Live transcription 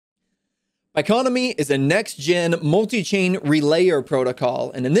Biconomy is a next-gen multi-chain relayer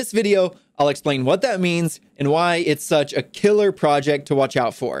protocol, and in this video, I'll explain what that means and why it's such a killer project to watch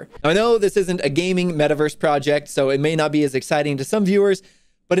out for. Now, I know this isn't a gaming metaverse project, so it may not be as exciting to some viewers,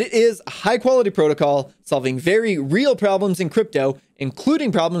 but it is a high-quality protocol solving very real problems in crypto,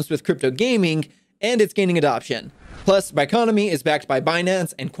 including problems with crypto gaming, and it's gaining adoption. Plus, Biconomy is backed by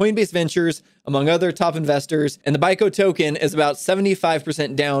Binance and COINBASE Ventures, among other top investors, and the Bico token is about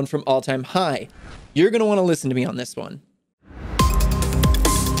 75% down from all-time high. You're going to want to listen to me on this one.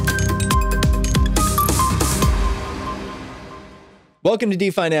 Welcome to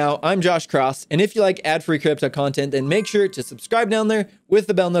DeFi Now. I'm Josh Cross, and if you like ad-free crypto content, then make sure to subscribe down there with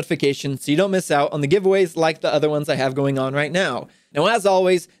the bell notification so you don't miss out on the giveaways like the other ones I have going on right now. Now, as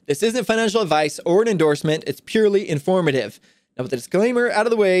always, this isn't financial advice or an endorsement, it's purely informative. Now, with the disclaimer out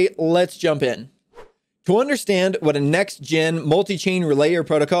of the way, let's jump in. To understand what a next-gen multi-chain relayer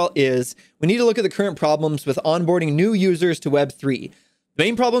protocol is, we need to look at the current problems with onboarding new users to Web3. The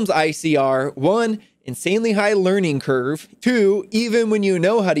main problems I see are 1, insanely high learning curve. 2, even when you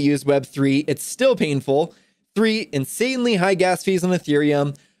know how to use Web3, it's still painful. 3, insanely high gas fees on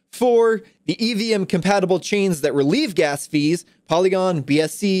Ethereum. 4, the EVM compatible chains that relieve gas fees, Polygon,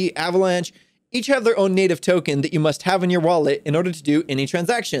 BSC, Avalanche, each have their own native token that you must have in your wallet in order to do any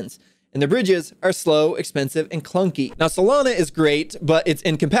transactions. And the bridges are slow, expensive, and clunky. Now, Solana is great, but it's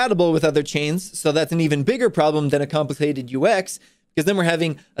incompatible with other chains, so that's an even bigger problem than a complicated UX, because then we're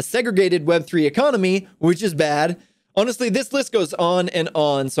having a segregated Web3 economy, which is bad. Honestly, this list goes on and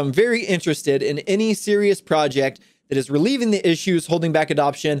on, so I'm very interested in any serious project that is relieving the issues holding back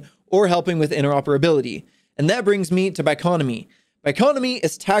adoption or helping with interoperability. And that brings me to Biconomy. Biconomy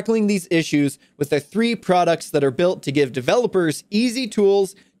is tackling these issues with their 3 products that are built to give developers easy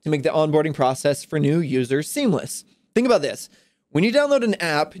tools to make the onboarding process for new users seamless. Think about this. When you download an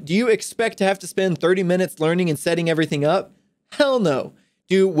app, do you expect to have to spend 30 minutes learning and setting everything up? Hell no.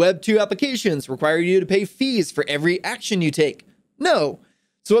 Do Web 2 applications require you to pay fees for every action you take? No.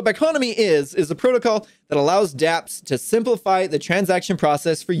 So what Biconomy is a protocol that allows dApps to simplify the transaction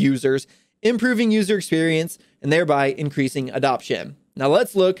process for users, improving user experience, and thereby increasing adoption. Now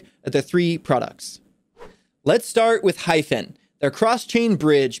let's look at the 3 products. Let's start with Hyphen, their cross-chain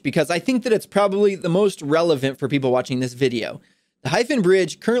bridge, because I think that it's probably the most relevant for people watching this video. The Hyphen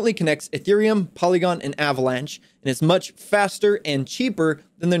bridge currently connects Ethereum, Polygon, and Avalanche, and is much faster and cheaper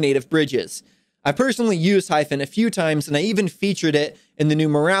than their native bridges. I personally used Hyphen a few times, and I even featured it in the new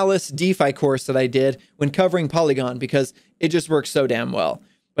Morales DeFi course that I did when covering Polygon because it just works so damn well.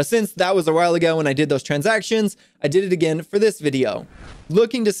 But since that was a while ago when I did those transactions, I did it again for this video.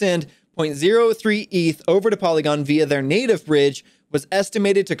 Looking to send 0.03 ETH over to Polygon via their native bridge was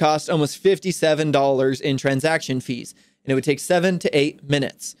estimated to cost almost $57 in transaction fees, and it would take 7 to 8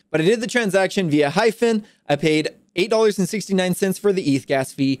 minutes. But I did the transaction via Hyphen. I paid $8.69 for the ETH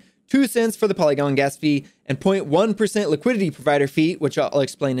gas fee, 2 cents for the Polygon gas fee, and 0.1% liquidity provider fee, which I'll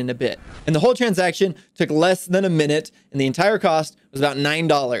explain in a bit. And the whole transaction took less than a minute, and the entire cost was about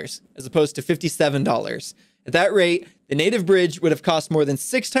 $9, as opposed to $57. At that rate, the native bridge would have cost more than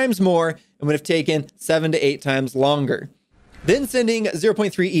 6 times more and would have taken 7 to 8 times longer. Then sending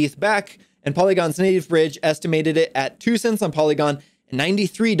 0.3 ETH back, and Polygon's native bridge estimated it at 2 cents on Polygon and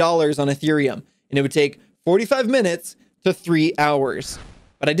 $93 on Ethereum, and it would take 45 minutes to 3 hours.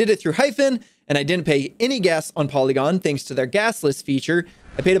 But I did it through Hyphen, and I didn't pay any gas on Polygon thanks to their Gasless feature.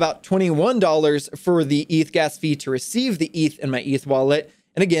 I paid about $21 for the ETH gas fee to receive the ETH in my ETH wallet,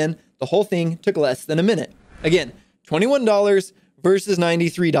 and again, the whole thing took less than a minute. Again, $21 versus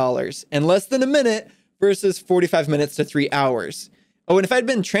 $93, and less than a minute versus 45 minutes to 3 hours. Oh, and if I'd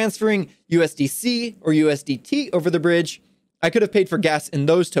been transferring USDC or USDT over the bridge, I could have paid for gas in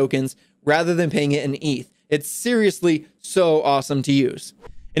those tokens rather than paying it in ETH. It's seriously so awesome to use.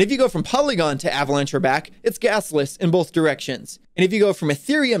 And if you go from Polygon to Avalanche or back, it's gasless in both directions. And if you go from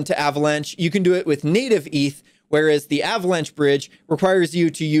Ethereum to Avalanche, you can do it with native ETH, whereas the Avalanche bridge requires you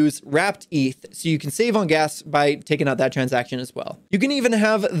to use wrapped ETH, so you can save on gas by taking out that transaction as well. You can even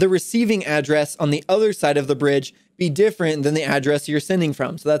have the receiving address on the other side of the bridge be different than the address you're sending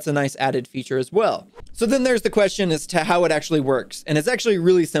from, so that's a nice added feature as well. So then there's the question as to how it actually works, and it's actually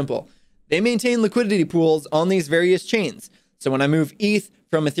really simple. They maintain liquidity pools on these various chains. So when I move ETH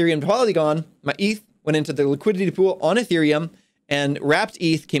from Ethereum to Polygon, my ETH went into the liquidity pool on Ethereum, and wrapped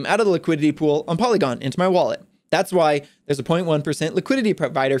ETH came out of the liquidity pool on Polygon into my wallet. That's why there's a 0.1% liquidity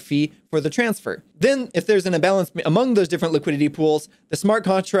provider fee for the transfer. Then, if there's an imbalance among those different liquidity pools, the smart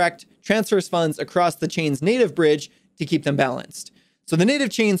contract transfers funds across the chain's native bridge to keep them balanced. So the native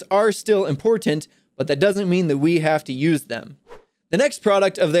chains are still important, but that doesn't mean that we have to use them. The next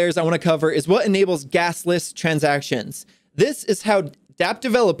product of theirs I want to cover is what enables gasless transactions. This is how dApp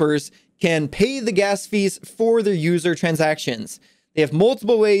developers can pay the gas fees for their user transactions. They have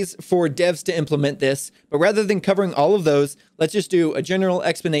multiple ways for devs to implement this, but rather than covering all of those, let's just do a general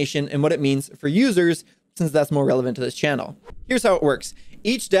explanation and what it means for users, since that's more relevant to this channel. Here's how it works.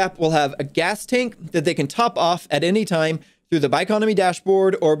 Each dApp will have a gas tank that they can top off at any time through the Biconomy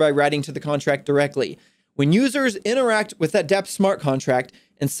dashboard or by writing to the contract directly. When users interact with that dApp smart contract,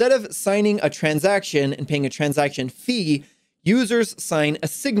 instead of signing a transaction and paying a transaction fee, users sign a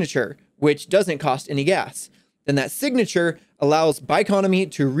signature, which doesn't cost any gas. Then that signature allows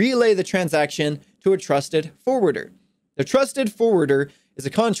Biconomy to relay the transaction to a trusted forwarder. The trusted forwarder is a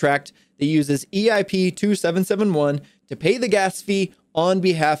contract that uses EIP 2771 to pay the gas fee on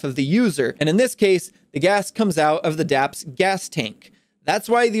behalf of the user. And in this case, the gas comes out of the dApp's gas tank. That's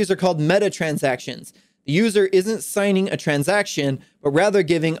why these are called meta transactions. The user isn't signing a transaction, but rather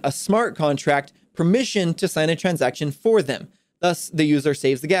giving a smart contract permission to sign a transaction for them. Thus, the user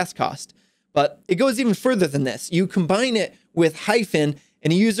saves the gas cost. But it goes even further than this. You combine it with Hyphen,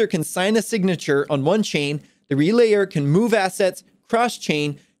 and a user can sign a signature on one chain. The relayer can move assets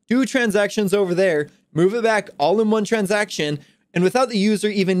cross-chain, do transactions over there, move it back all in one transaction, and without the user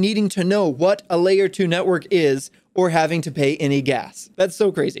even needing to know what a layer 2 network is or having to pay any gas. That's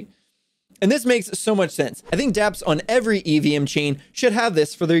so crazy. And this makes so much sense. I think dApps on every EVM chain should have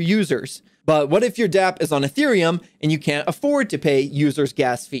this for their users. But what if your dApp is on Ethereum and you can't afford to pay users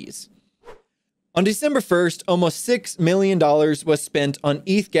gas fees? On December 1st, almost $6 million was spent on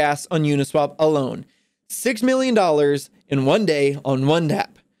ETH gas on Uniswap alone. $6 million in one day on one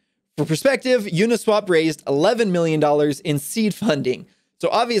dApp. For perspective, Uniswap raised $11 million in seed funding. So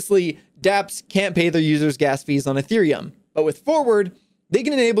obviously, dApps can't pay their users gas fees on Ethereum. But with Forward, they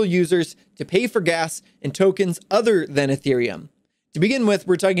can enable users to pay for gas in tokens other than Ethereum. To begin with,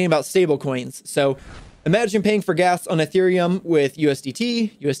 we're talking about stablecoins. So imagine paying for gas on Ethereum with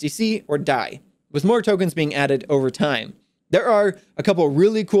USDT, USDC, or DAI, with more tokens being added over time. There are a couple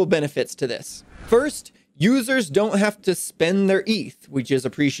really cool benefits to this. First, users don't have to spend their ETH, which is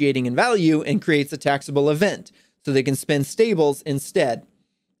appreciating in value and creates a taxable event, so they can spend stables instead.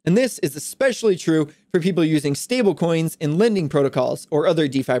 And this is especially true for people using stablecoins in lending protocols or other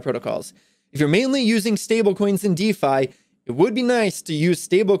DeFi protocols. If you're mainly using stablecoins in DeFi, it would be nice to use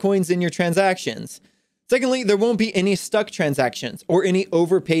stablecoins in your transactions. Secondly, there won't be any stuck transactions or any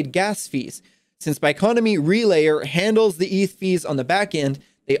overpaid gas fees. Since Biconomy Relayer handles the ETH fees on the back end,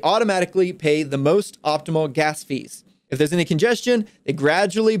 they automatically pay the most optimal gas fees. If there's any congestion, they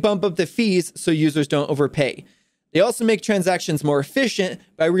gradually bump up the fees so users don't overpay. They also make transactions more efficient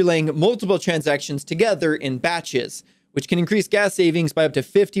by relaying multiple transactions together in batches, which can increase gas savings by up to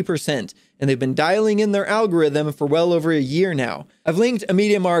 50%, and they've been dialing in their algorithm for well over a year now. I've linked a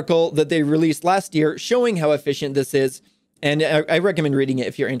Medium article that they released last year showing how efficient this is, and I recommend reading it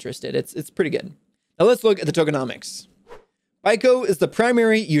if you're interested. It's pretty good. Now let's look at the tokenomics. Bico is the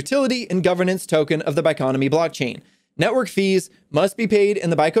primary utility and governance token of the Biconomy blockchain. Network fees must be paid in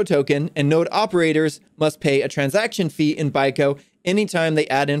the Bico token, and node operators must pay a transaction fee in Bico anytime they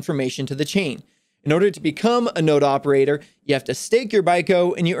add information to the chain. In order to become a node operator, you have to stake your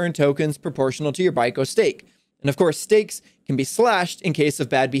Bico, and you earn tokens proportional to your Bico stake. And of course, stakes can be slashed in case of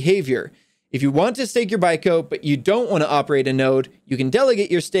bad behavior. If you want to stake your Bico, but you don't want to operate a node, you can delegate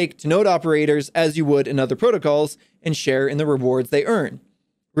your stake to node operators as you would in other protocols and share in the rewards they earn.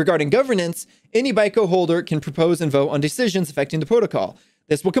 Regarding governance, any Bico holder can propose and vote on decisions affecting the protocol.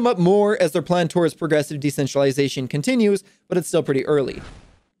 This will come up more as their plan towards progressive decentralization continues, but it's still pretty early.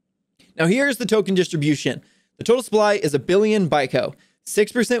 Now here's the token distribution. The total supply is 1 billion Bico.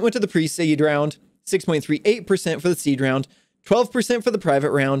 6% went to the pre-seed round, 6.38% for the seed round, 12% for the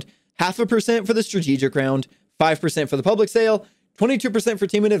private round, 0.5% for the strategic round, 5% for the public sale, 22% for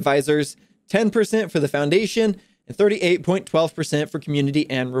team and advisors, 10% for the foundation, and 38.12% for community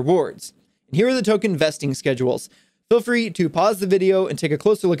and rewards. And here are the token vesting schedules. Feel free to pause the video and take a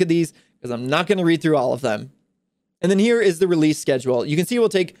closer look at these because I'm not going to read through all of them. And then here is the release schedule. You can see it will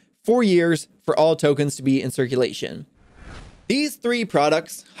take 4 years for all tokens to be in circulation. These 3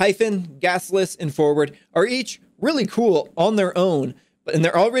 products, Hyphen, Gasless, and Forward, are each really cool on their own, and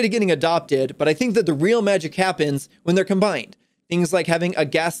they're already getting adopted, but I think that the real magic happens when they're combined. Things like having a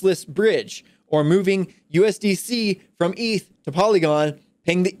gasless bridge, or moving USDC from ETH to Polygon,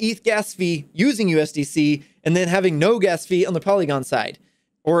 paying the ETH gas fee using USDC, and then having no gas fee on the Polygon side.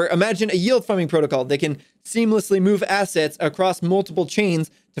 Or imagine a yield farming protocol that can seamlessly move assets across multiple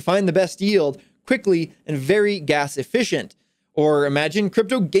chains to find the best yield quickly and very gas efficient. Or imagine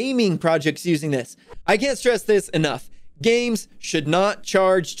crypto gaming projects using this. I can't stress this enough. Games should not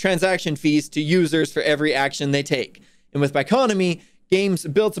charge transaction fees to users for every action they take. And with Biconomy, games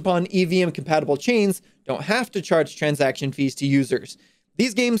built upon EVM-compatible chains don't have to charge transaction fees to users.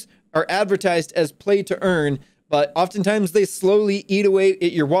 These games are advertised as play to earn, but oftentimes they slowly eat away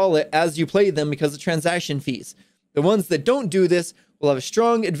at your wallet as you play them because of transaction fees. The ones that don't do this will have a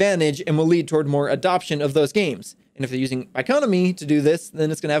strong advantage and will lead toward more adoption of those games. And if they're using Biconomy to do this,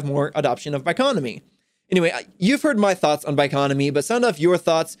 then it's going to have more adoption of Biconomy. Anyway, you've heard my thoughts on Biconomy, but sound off your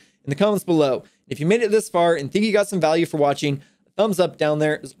thoughts in the comments below. If you made it this far and think you got some value for watching, a thumbs up down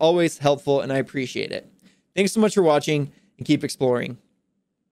there is always helpful and I appreciate it. Thanks so much for watching and keep exploring.